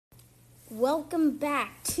Welcome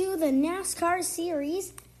back to the NASCAR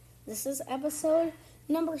series. This is episode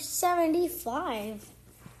number 75.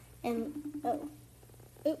 And,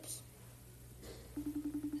 oops.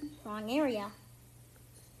 Wrong area.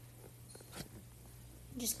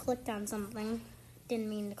 Just clicked on something. Didn't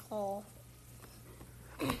mean to call.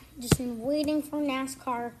 Just been waiting for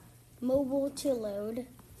NASCAR mobile to load.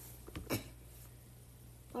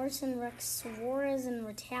 Larson wrecks Suarez in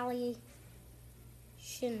retaliation.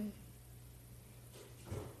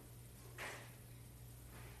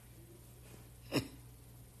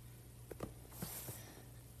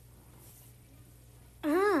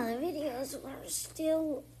 The videos are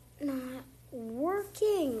still not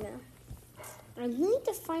working. I need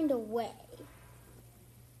to find a way.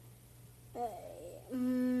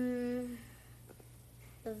 The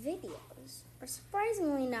videos are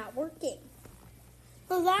surprisingly not working.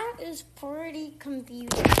 So that is pretty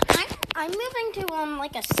confusing. I'm moving to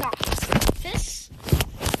like a soft surface.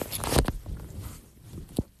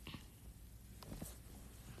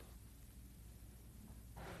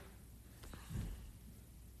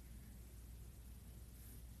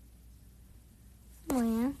 Oh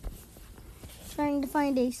yeah. Trying to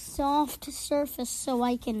find a soft surface so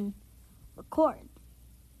I can record.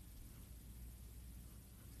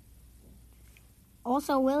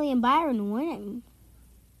 Also, William Byron winning.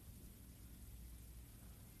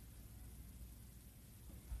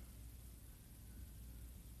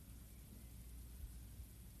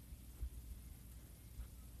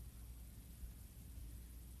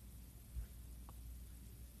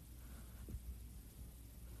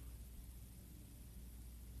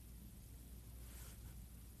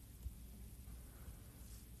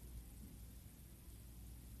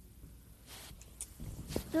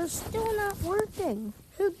 They're still not working.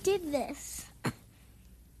 Who did this? I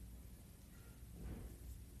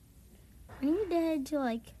need to head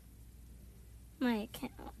to my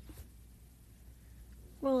account.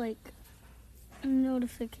 Or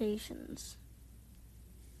notifications.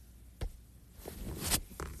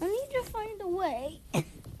 I need to find a way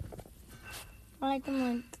where I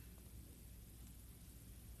can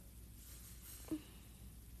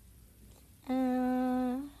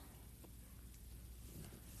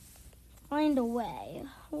find a way.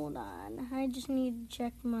 Hold on. I just need to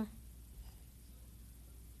check my...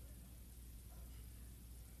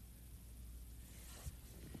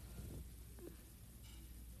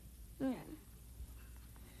 Yeah.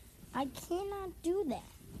 I cannot do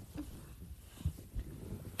that.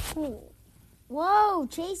 Oh. Whoa!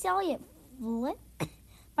 Chase Elliott flipped.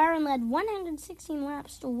 Byron led 116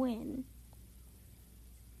 laps to win.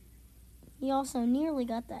 He also nearly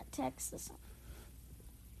got that Texas.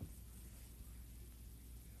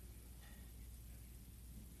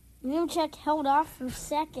 Nemechek held off for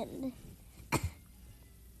second.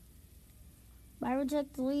 Byron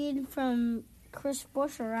took the lead from Chris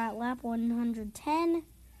Buescher at lap 110.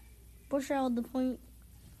 Buescher held the point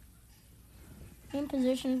in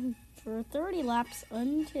position for 30 laps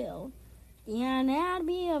until the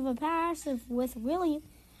anatomy of a pass with William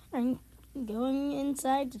and going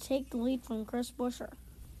inside to take the lead from Chris Buescher.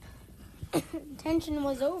 Tension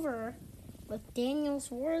was over with Daniel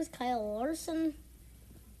Suarez, Kyle Larson.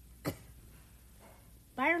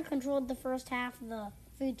 Byron controlled the first half of the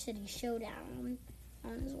Food City Showdown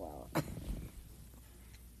as well.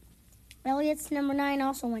 Elliott's number 9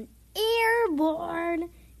 also went airborne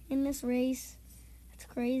in this race. That's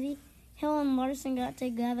crazy. Hill and Larson got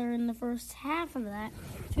together in the first half of that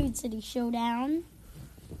Food City Showdown.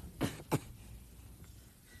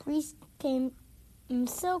 Preece came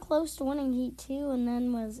so close to winning Heat 2 and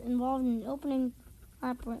then was involved in the opening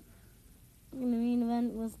lap in the main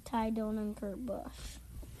event with Ty Dillon and Kurt Busch.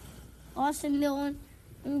 Austin Dillon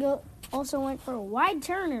also went for a wide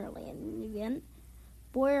turn early in the event.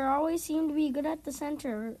 Bowyer always seemed to be good at the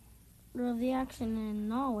center of the action and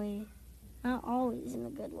not always in a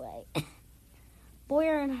good way.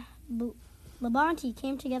 Bowyer and Labonte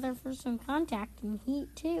came together for some contact in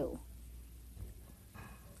Heat 2.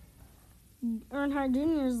 Earnhardt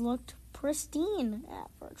Jr.'s looked pristine at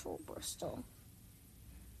Virtual Bristol.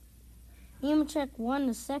 Nemechek won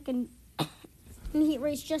the second in the heat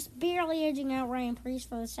race, just barely edging out Ryan Preece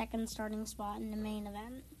for the second starting spot in the main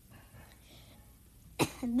event.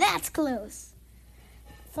 That's close.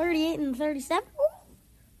 38 and 37.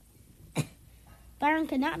 Byron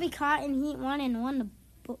could not be caught in Heat 1 and won the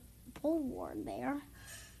pole award there.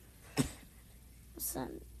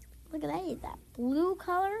 Son, look at that blue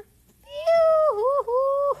color.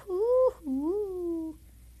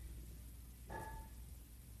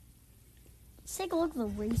 Let's take a look at the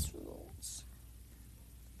race rules.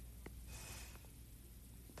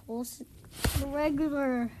 The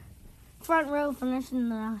regular front row finished in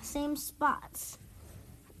the same spots.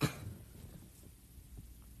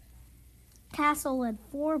 Castle led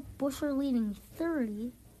 4, Busher leading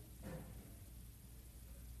 30.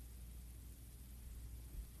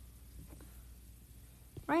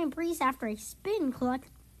 Ryan Preece, after a spin collect,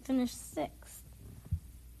 finished 6th.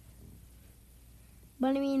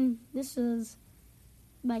 But this was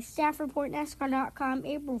by staff report, NASCAR.com,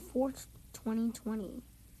 April 4th, 2020.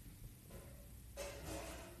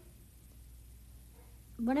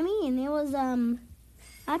 But it was,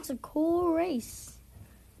 that's a cool race.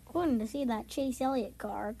 Cool to see that Chase Elliott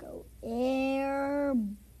car go airborne.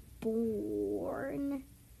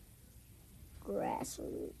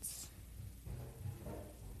 Grassroots.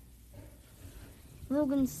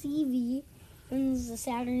 Logan Seavey wins the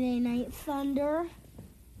Saturday Night Thunder.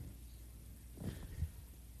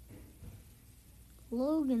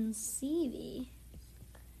 Logan Seavey.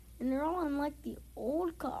 And they're all in like the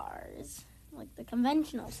old cars. Like the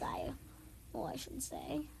conventional side. Well, I should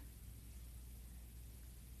say.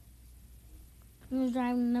 He was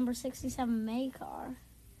driving the number 67 May car.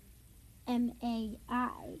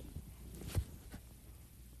 M-A-I.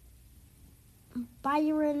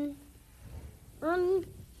 Byron.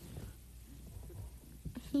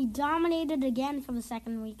 He dominated again for the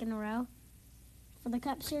second week in a row. For the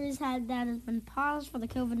Cup Series that has been paused for the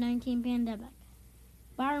COVID-19 pandemic.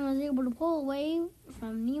 Byron was able to pull away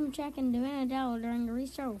from Nemechek and during the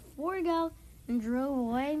restart with 4 to go and drove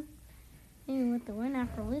away with the win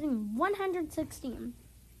after leading 116.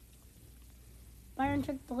 Byron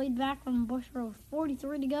took the lead back from Busher with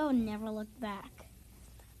 43 to go and never looked back.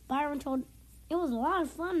 It was a lot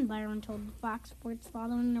of fun, Byron told Fox Sports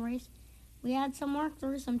following the race. We had some work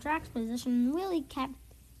through some tracks position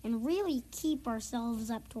and really keep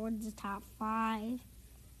ourselves up towards the top 5.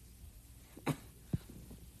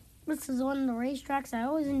 This is one of the racetracks I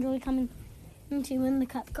always enjoy coming into in the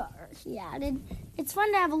Cup cars. Yeah, it's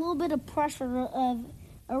fun to have a little bit of pressure of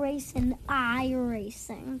a race in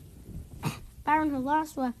iRacing. Byron, who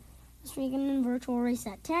lost last weekend in virtual race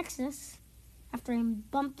at Texas after a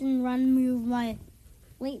bumped and run move late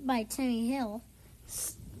by Timmy Hill,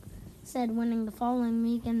 said winning the following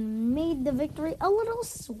week and made the victory a little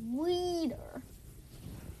sweeter.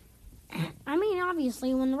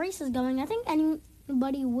 Obviously, when the race is going, I think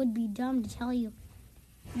anybody would be dumb to tell you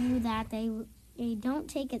that they don't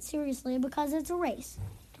take it seriously because it's a race.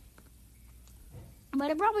 But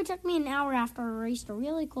it probably took me an hour after a race to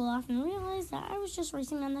really cool off and realize that I was just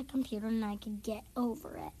racing on the computer and I could get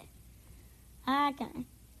over it. I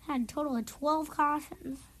had a total of 12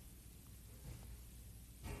 cautions.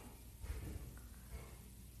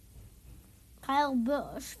 Kyle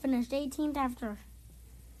Busch finished 18th after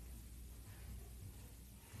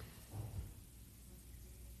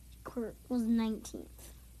Kurt was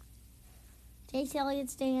 19th. Chase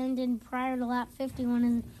Elliott's day ended prior to lap 50 when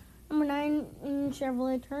his number 9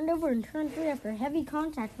 Chevrolet turned over in turn 3 after heavy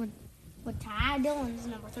contact with Ty Dillon's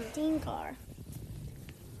number 13 car.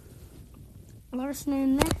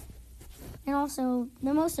 Larson and also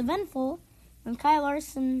the most eventful when Kyle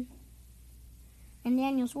Larson and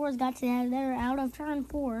Daniel Suarez got together out of turn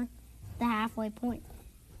 4, the halfway point.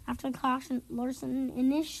 After the caution, Larson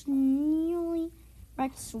initially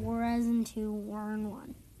wrecked Suarez into turn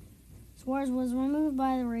 1. Suarez was removed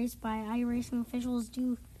by the race by iRacing officials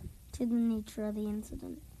due to the nature of the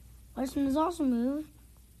incident. Larson was also moved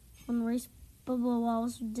when the race bubba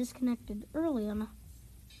Wallace was disconnected early on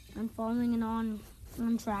following an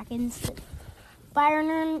on-track incident.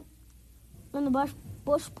 Byron and the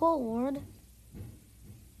Busch Pullward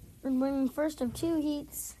would bring first of 2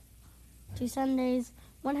 heats to Sunday's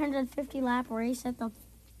 150-lap race at the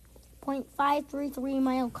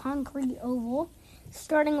 .533-mile concrete oval,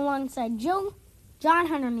 starting alongside John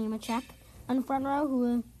Hunter Nemechek on the front row,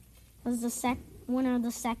 who was the winner of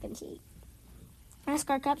the second heat.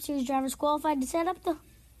 NASCAR Cup Series drivers qualified to set up the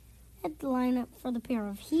lineup for the pair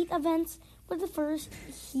of heat events, with the first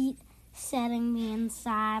heat setting the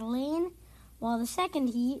inside lane, while the second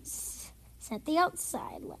heat set the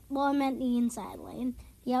outside lane. Well, I meant the inside lane.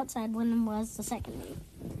 The outside one was the second heat.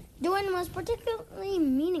 The win was particularly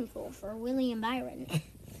meaningful for William Byron.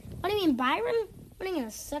 What do you mean, Byron? Winning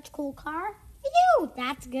in such a cool car? Phew,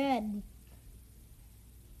 that's good.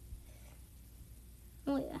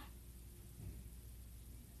 Oh, yeah.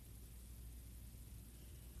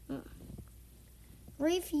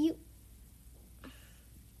 Review.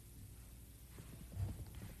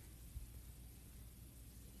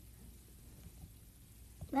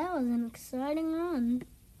 That was an exciting run.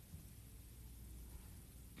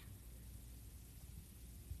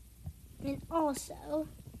 And also,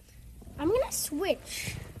 I'm going to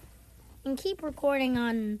switch and keep recording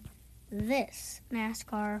on this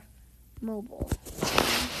NASCAR mobile.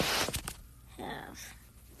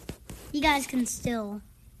 You guys can still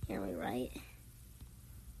hear me, right?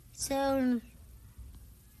 So,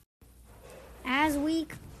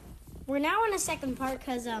 we're now in a second part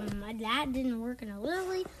because my dad didn't work and I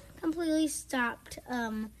literally completely stopped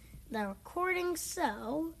the recording.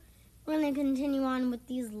 So, we're going to continue on with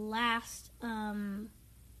these last 4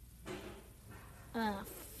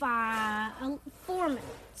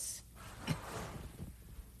 minutes.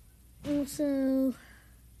 And so,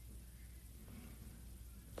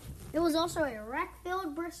 it was also a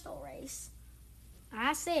wreck-filled Bristol race.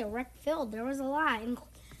 I say wreck-filled. There was a lot. And I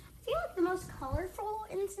feel like the most colorful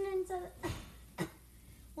incidents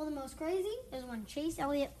the most crazy is when Chase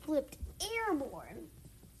Elliott flipped airborne,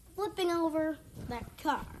 flipping over that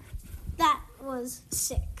car. That was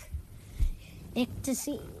sick to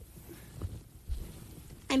see.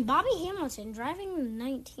 And Bobby Hamilton driving the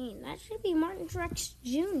 19. That should be Martin Truex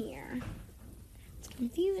Jr. It's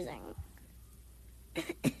confusing.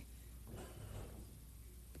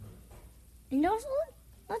 And also,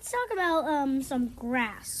 let's talk about some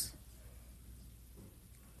grass.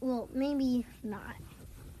 Well, maybe not.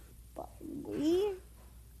 But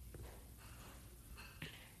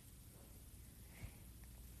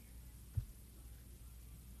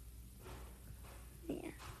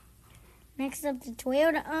next up, the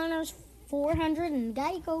Toyota Honors 400 and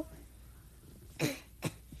Geico.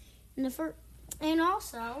 And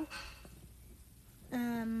also,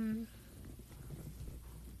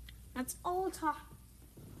 that's all talk.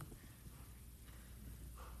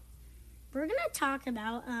 We're going to talk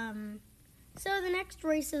about, so the next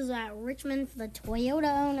race is at Richmond for the Toyota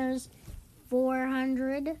Owners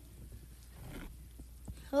 400.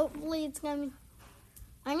 Hopefully it's going to be,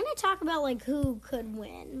 I'm going to talk about, who could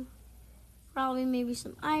win. Probably maybe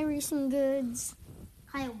some iRacing goods.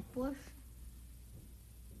 Kyle Busch.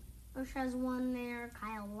 Busch has one there.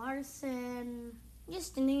 Kyle Larson.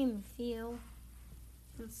 Just to name a few.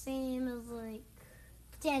 And same as,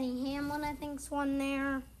 Denny Hamlin, I think's one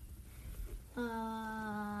there.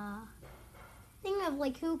 Think of,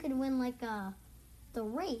 who could win, the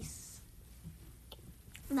race.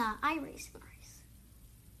 The iRacing race.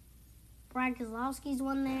 Brad Keselowski's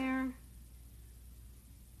one there.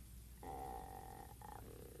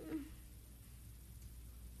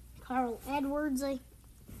 Carl Edwards.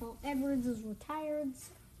 Edwards is retired.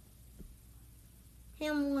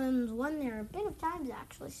 Hamlin's won there a bit of times,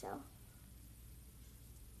 actually, so.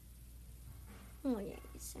 Oh, yeah,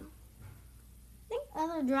 so.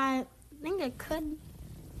 I think it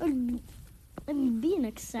would be an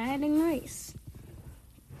exciting race.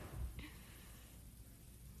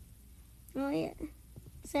 Oh, yeah.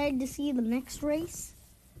 Excited to see the next race.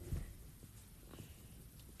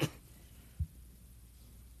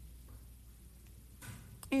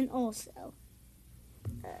 And also,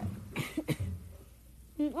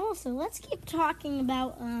 let's keep talking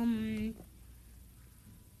about,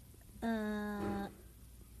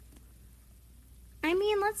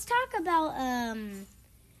 let's talk about,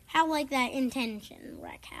 how, that intention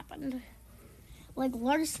wreck happened.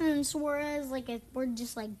 Larson and Suarez, we're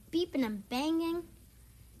just, beeping and banging,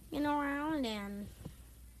 around, and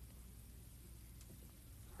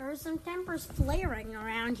there were some tempers flaring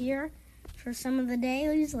around here for some of the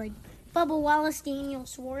dailies, Bubba, Wallace, Daniel,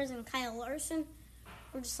 Suarez, and Kyle Larson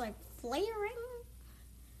were just, flaring.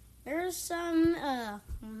 There's some,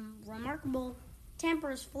 remarkable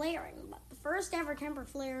tempers flaring, but the first ever temper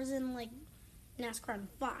flare is in, NASCAR and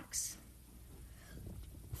Fox.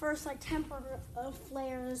 First, temper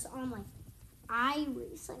flares on,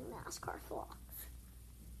 iRacing NASCAR Fox.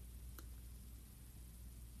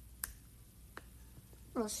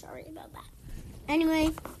 Oh, sorry about that. Anyway,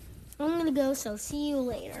 I'm gonna go, so see you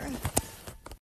later.